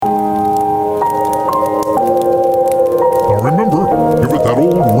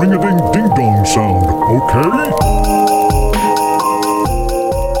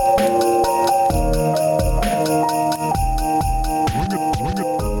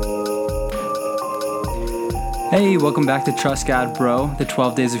Hey, welcome back to Trust God, Bro, the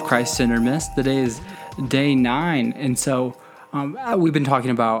 12 Days of Christ Sinner Miss. Today is day 9, and so we've been talking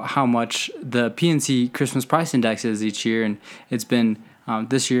about how much the PNC Christmas Price Index is each year, and it's been,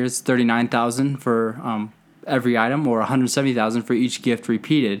 this year it's 39,000 for every item, or 170,000 for each gift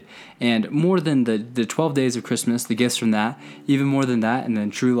repeated, and more than the 12 days of Christmas, the gifts from that, even more than that, and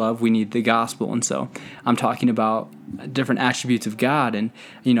then true love, we need the gospel. And so I'm talking about different attributes of God, and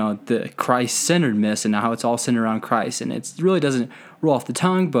the Christ-centeredness, and how it's all centered around Christ. And it really doesn't roll off the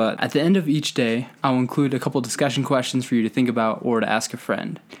tongue, but at the end of each day, I'll include a couple discussion questions for you to think about or to ask a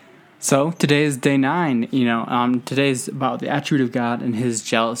friend. So today is day 9. Today is about the attribute of God and His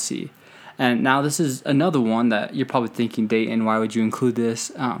jealousy. And now this is another one that you're probably thinking, Dayton, why would you include this?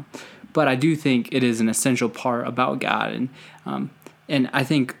 But I do think it is an essential part about God, and I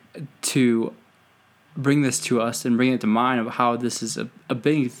think to bring this to us and bring it to mind of how this is a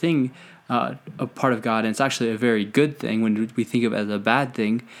big thing, a part of God, and it's actually a very good thing when we think of it as a bad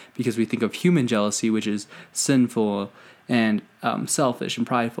thing, because we think of human jealousy, which is sinful and selfish and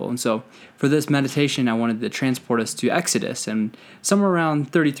prideful. And so for this meditation, I wanted to transport us to Exodus, and somewhere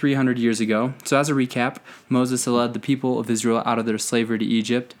around 3,300 years ago. So as a recap, Moses led the people of Israel out of their slavery to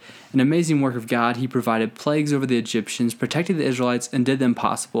Egypt. An amazing work of God. He provided plagues over the Egyptians, protected the Israelites, and did the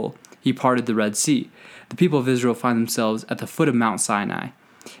impossible. He parted the Red Sea. The people of Israel find themselves at the foot of Mount Sinai,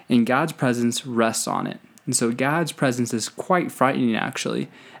 and God's presence rests on it. And so God's presence is quite frightening, actually,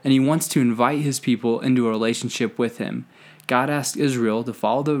 and He wants to invite His people into a relationship with Him. God asked Israel to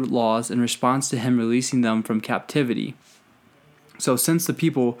follow the laws in response to Him releasing them from captivity. So since the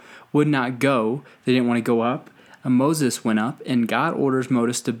people would not go, they didn't want to go up, Moses went up, and God orders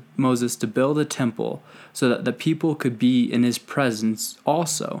Moses to build a temple so that the people could be in His presence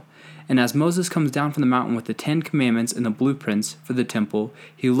also. And as Moses comes down from the mountain with the 10 commandments and the blueprints for the temple,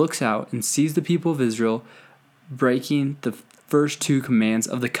 he looks out and sees the people of Israel breaking the first 2 commands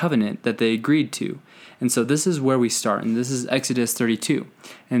of the covenant that they agreed to. And so this is where we start, and this is Exodus 32.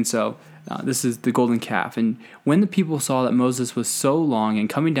 And so this is the golden calf. And when the people saw that Moses was so long and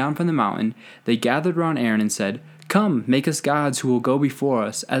coming down from the mountain, they gathered around Aaron and said, "Come, make us gods who will go before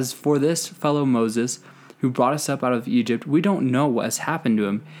us. As for this fellow Moses, who brought us up out of Egypt, we don't know what has happened to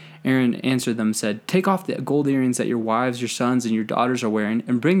him." Aaron answered them and said, "Take off the gold earrings that your wives, your sons, and your daughters are wearing,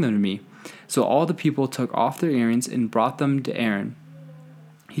 and bring them to me." So all the people took off their earrings and brought them to Aaron.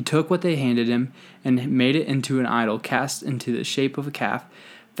 He took what they handed him and made it into an idol cast into the shape of a calf,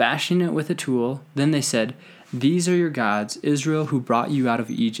 fashioning it with a tool. Then they said, "These are your gods, Israel, who brought you out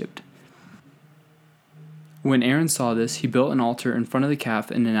of Egypt." When Aaron saw this, he built an altar in front of the calf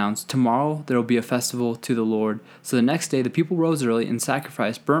and announced, "Tomorrow there will be a festival to the Lord." So the next day the people rose early and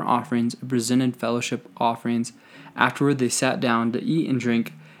sacrificed burnt offerings and presented fellowship offerings. Afterward they sat down to eat and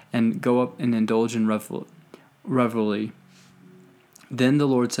drink and go up and indulge in revelry. Then the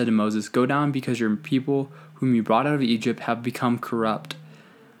Lord said to Moses, "Go down, because your people whom you brought out of Egypt have become corrupt."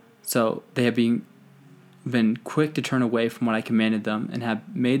 So they have been quick to turn away from what I commanded them, and have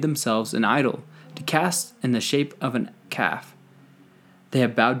made themselves an idol to cast in the shape of a calf. They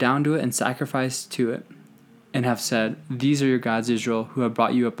have bowed down to it and sacrificed to it, and have said, "These are your gods, Israel, who have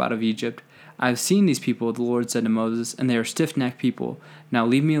brought you up out of Egypt." "I have seen these people," the Lord said to Moses, "and they are stiff-necked people. Now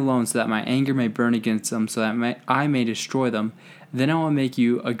leave me alone, so that my anger may burn against them, so that I may destroy them. Then I will make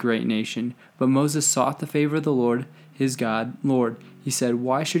you a great nation." But Moses sought the favor of the Lord, his God. "Lord," he said,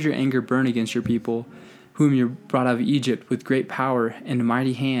 "why should your anger burn against your people, whom you brought out of Egypt with great power and a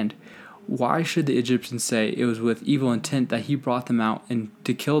mighty hand? Why should the Egyptians say it was with evil intent that he brought them out, and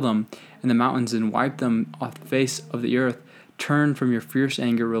to kill them in the mountains and wipe them off the face of the earth? Turn from your fierce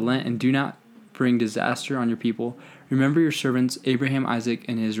anger, relent, and do not bring disaster on your people. Remember your servants Abraham, Isaac,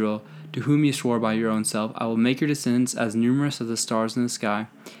 and Israel, to whom you swore by your own self. I will make your descendants as numerous as the stars in the sky,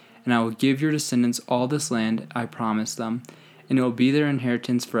 and I will give your descendants all this land I promised them, and it will be their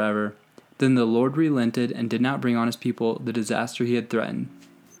inheritance forever." Then the Lord relented and did not bring on his people the disaster he had threatened.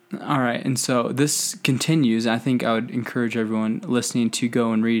 All right, and so this continues. I think I would encourage everyone listening to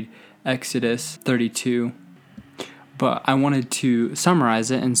go and read Exodus 32. But I wanted to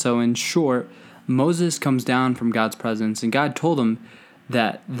summarize it, and so in short, Moses comes down from God's presence, and God told him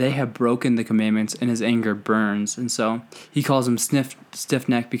that they have broken the commandments, and his anger burns. And so he calls them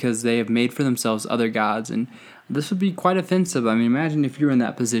stiff-necked because they have made for themselves other gods. And this would be quite offensive. I mean, imagine if you're in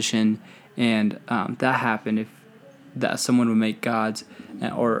that position and that happened, if that someone would make gods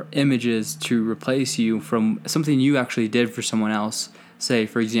or images to replace you from something you actually did for someone else. Say,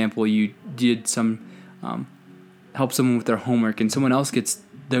 for example, you did some help someone with their homework, and someone else gets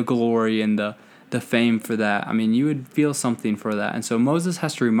the glory and the the fame for that. I mean, you would feel something for that. And so Moses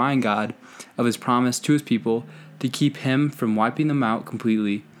has to remind God of his promise to his people to keep him from wiping them out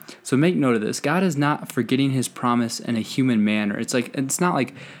completely. So make note of this. God is not forgetting his promise in a human manner. It's not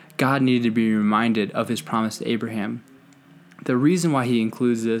like God needed to be reminded of his promise to Abraham. The reason why he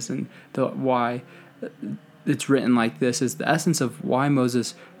includes this and why it's written like this is the essence of why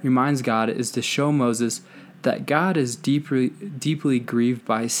Moses reminds God is to show Moses that God is deeply grieved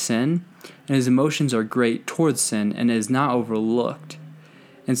by sin, and his emotions are great towards sin and is not overlooked.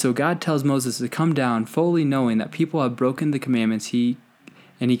 And so God tells Moses to come down fully knowing that people have broken the commandments,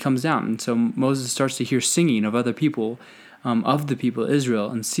 and he comes down. And so Moses starts to hear singing of other people, of the people of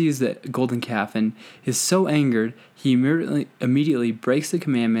Israel, and sees the golden calf and is so angered, he immediately breaks the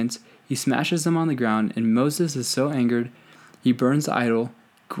commandments, he smashes them on the ground, and Moses is so angered, he burns the idol,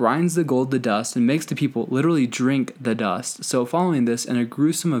 grinds the gold to dust, and makes the people literally drink the dust. So following this, in a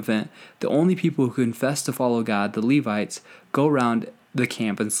gruesome event, the only people who confess to follow God, the Levites, go around the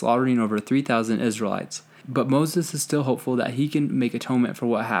camp and slaughtering over 3,000 Israelites. But Moses is still hopeful that he can make atonement for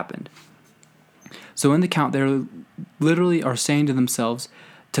what happened. So in the count, they literally are saying to themselves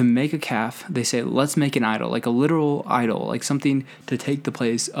to make a calf. They say, let's make an idol, like a literal idol, like something to take the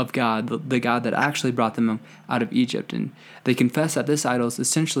place of God, the God that actually brought them out of Egypt. And they confess that this idol is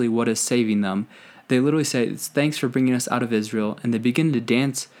essentially what is saving them. They literally say, thanks for bringing us out of Israel. And they begin to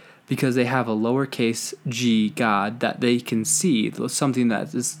dance because they have a lowercase g God that they can see, something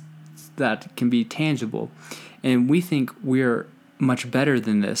that can be tangible. And we think we're much better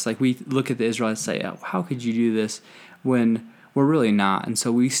than this. Like, we look at the Israelites and say, oh, how could you do this, when we're really not. And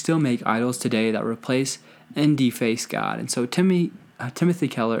so we still make idols today that replace and deface God. And so Timothy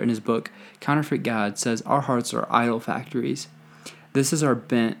Keller, in his book Counterfeit God, says our hearts are idol factories. This is our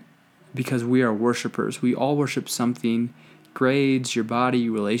bent because we are worshipers. We all worship something: grades, your body,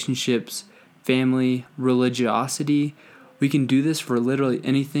 relationships, family, religiosity. We can do this for literally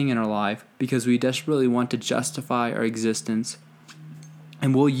anything in our life because we desperately want to justify our existence.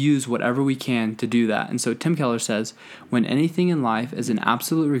 And we'll use whatever we can to do that. And so Tim Keller says, when anything in life is an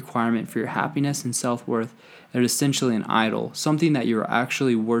absolute requirement for your happiness and self-worth, it is essentially an idol, something that you're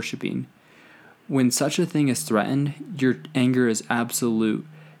actually worshiping. When such a thing is threatened, your anger is absolute.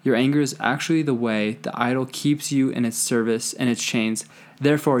 Your anger is actually the way the idol keeps you in its service and its chains.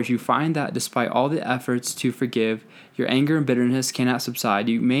 Therefore, if you find that despite all the efforts to forgive, your anger and bitterness cannot subside,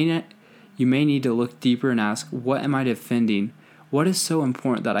 you may need to look deeper and ask, what am I defending? What is so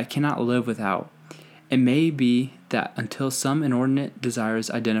important that I cannot live without? It may be that until some inordinate desire is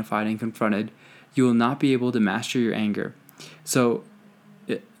identified and confronted, you will not be able to master your anger. So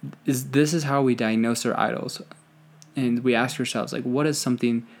this is how we diagnose our idols. And we ask ourselves, like, what is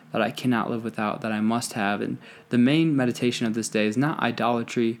something that I cannot live without, that I must have? And the main meditation of this day is not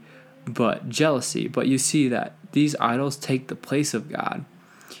idolatry, but jealousy. But you see that these idols take the place of God.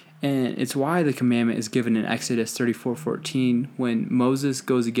 And it's why the commandment is given in Exodus 34:14, when Moses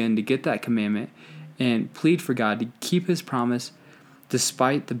goes again to get that commandment and plead for God to keep his promise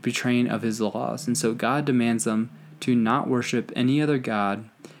despite the betraying of his laws. And so God demands them to not worship any other God,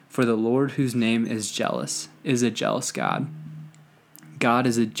 for the Lord, whose name is jealous, is a jealous God. God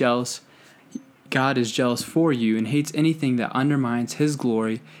is jealous for you and hates anything that undermines his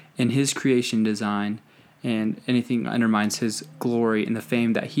glory and his creation design, and anything that undermines his glory and the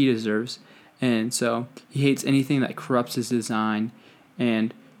fame that he deserves. And so he hates anything that corrupts his design,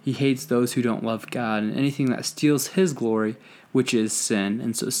 and he hates those who don't love God, and anything that steals his glory, which is sin.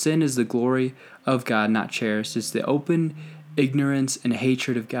 And so sin is the glory of God not cherished. It's the open ignorance and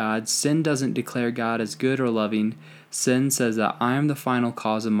hatred of God. Sin doesn't declare God as good or loving. Sin says that I am the final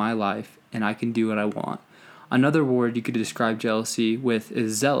cause of my life and I can do what I want. Another word you could describe jealousy with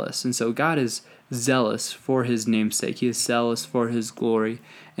is zealous. And so God is zealous for his namesake. He is zealous for his glory.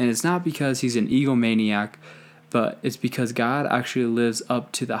 And it's not because he's an egomaniac, but it's because God actually lives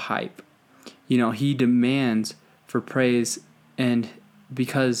up to the hype. He demands for praise, and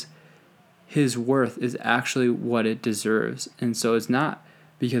because his worth is actually what it deserves. And so it's not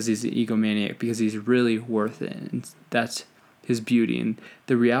because he's an egomaniac, because he's really worth it. And that's his beauty. And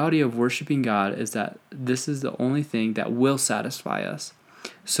the reality of worshiping God is that this is the only thing that will satisfy us.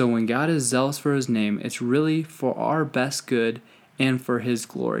 So when God is zealous for his name, it's really for our best good and for his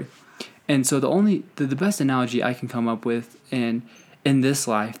glory. And so the best analogy I can come up with in this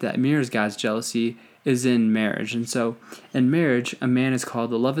life that mirrors God's jealousy is in marriage. And so in marriage, a man is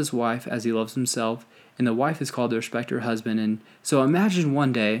called to love his wife as he loves himself, and the wife is called to respect her husband. And so imagine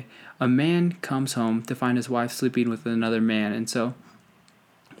one day a man comes home to find his wife sleeping with another man. And so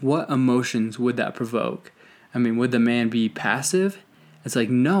what emotions would that provoke? I mean, would the man be passive It's like,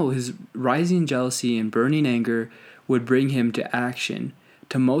 no, his rising jealousy and burning anger would bring him to action,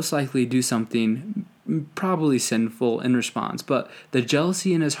 to most likely do something probably sinful in response. But the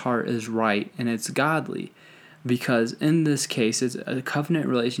jealousy in his heart is right and it's godly, because in this case, it's a covenant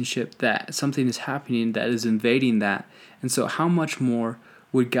relationship that something is happening that is invading that. And so how much more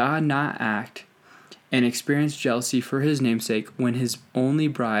would God not act and experience jealousy for his namesake when his only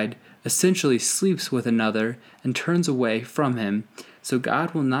bride essentially sleeps with another and turns away from him? So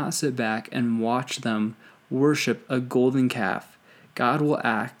God will not sit back and watch them worship a golden calf. God will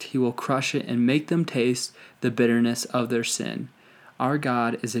act. He will crush it and make them taste the bitterness of their sin. Our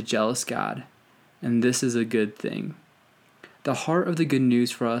God is a jealous God, and this is a good thing. The heart of the good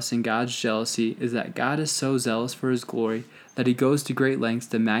news for us in God's jealousy is that God is so zealous for his glory that he goes to great lengths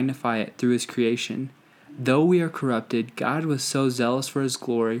to magnify it through his creation. Though we are corrupted, God was so zealous for his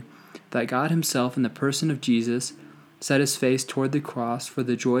glory that God himself, in the person of Jesus, set his face toward the cross for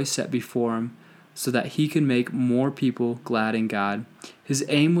the joy set before him, so that he could make more people glad in God. His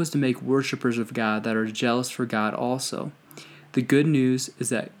aim was to make worshipers of God that are jealous for God also. The good news is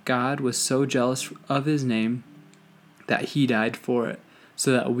that God was so jealous of his name that he died for it,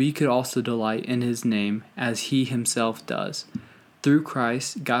 so that we could also delight in his name as he himself does. Through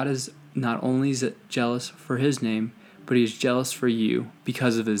Christ, God is not only jealous for his name, but he is jealous for you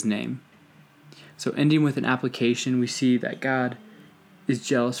because of his name. So ending with an application, we see that God is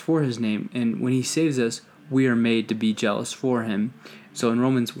jealous for his name, and when he saves us, we are made to be jealous for him. So in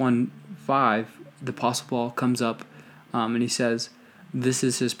Romans 1:5, the Apostle Paul comes up and he says, this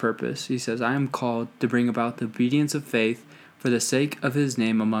is his purpose. He says, I am called to bring about the obedience of faith for the sake of his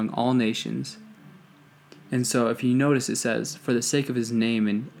name among all nations. And so if you notice, it says, for the sake of his name.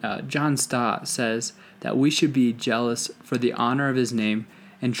 And John Stott says that we should be jealous for the honor of his name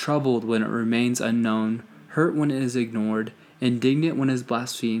and troubled when it remains unknown, hurt when it is ignored, indignant when it is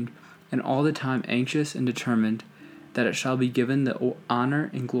blasphemed, and all the time anxious and determined that it shall be given the honor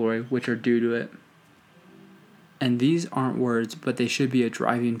and glory which are due to it. And these aren't words, but they should be a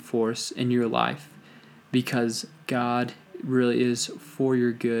driving force in your life, because God really is for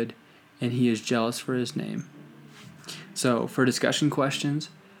your good and he is jealous for his name. So for discussion questions,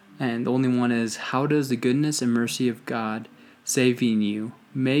 and the only one is, how does the goodness and mercy of God saving you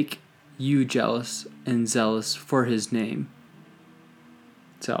make you jealous and zealous for his name?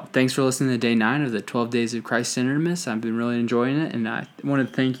 So thanks for listening to day 9 of the 12 Days of Christ-Centeredness. I've been really enjoying it, and I want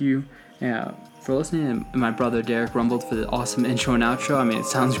to thank you for listening, and my brother Derek Rumbled for the awesome intro and outro. I mean, it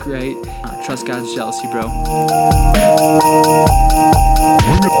sounds great. Trust God's jealousy, bro.